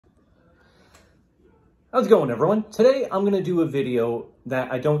How's it going, everyone? Today, I'm going to do a video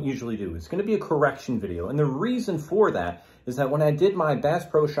that I don't usually do. It's going to be a correction video. And the reason for that is that when I did my Bass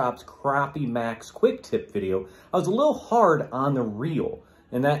Pro Shops Crappie Max Quick Tip video, I was a little hard on the reel.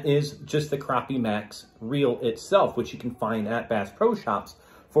 And that is just the Crappie Max reel itself, which you can find at Bass Pro Shops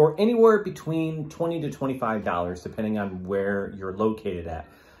for anywhere between $20 to $25, depending on where you're located at.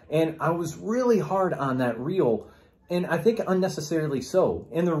 And I was really hard on that reel, and I think unnecessarily so.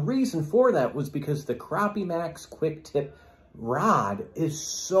 And the reason for that was because the Crappie Max Quick Tip rod is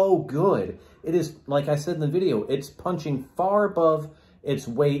so good. It is, like I said in the video, it's punching far above its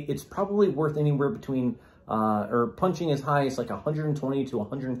weight. It's probably worth anywhere between, or punching as high as like $120 to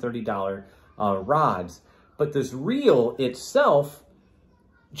 $130 rods. But this reel itself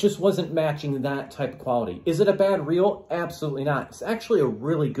just wasn't matching that type of quality. Is it a bad reel? Absolutely not. It's actually a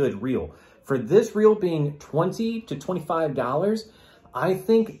really good reel. For this reel being $20 to $25, I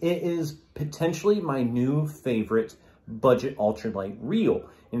think it is potentially my new favorite budget ultralight reel.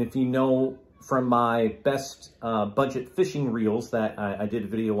 And if you know from my best budget fishing reels that I did a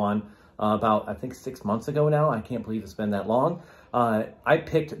video on about, I think 6 months ago now, I can't believe it's been that long, I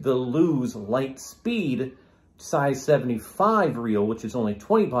picked the Lose Light Speed size 75 reel, which is only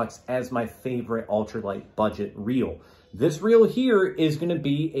 20 bucks, as my favorite ultralight budget reel. This reel here is going to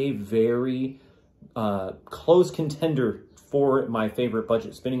be a very close contender for my favorite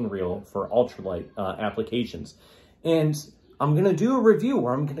budget spinning reel for ultralight applications. And I'm going to do a review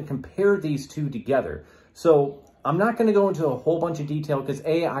where I'm going to compare these two together. So I'm not going to go into a whole bunch of detail because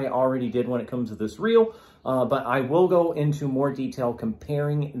I already did when it comes to this reel, but I will go into more detail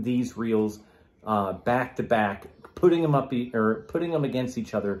comparing these reels back to back, putting them against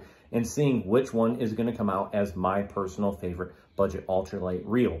each other and seeing which one is going to come out as my personal favorite budget ultralight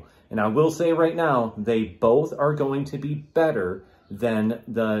reel. And I will say right now, they both are going to be better than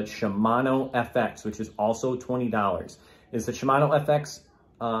the Shimano FX, which is also $20. Is the Shimano FX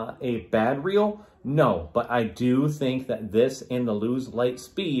a bad reel? No, but I do think that this and the Lose Light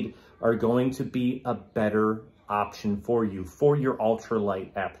Speed are going to be a better option for you for your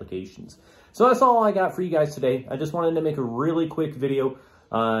ultralight applications. So that's all I got for you guys today. I just wanted to make a really quick video.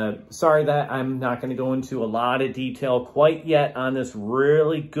 Sorry that I'm not going to go into a lot of detail quite yet on this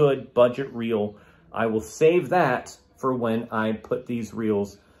really good budget reel. I will save that for when I put these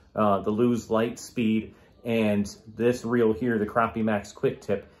reels, the Lose Light Speed and this reel here, the Crappie Max Quick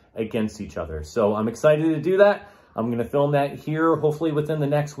Tip, against each other. So I'm excited to do that. I'm going to film that here hopefully within the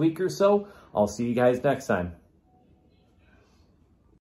next week or so. I'll see you guys next time.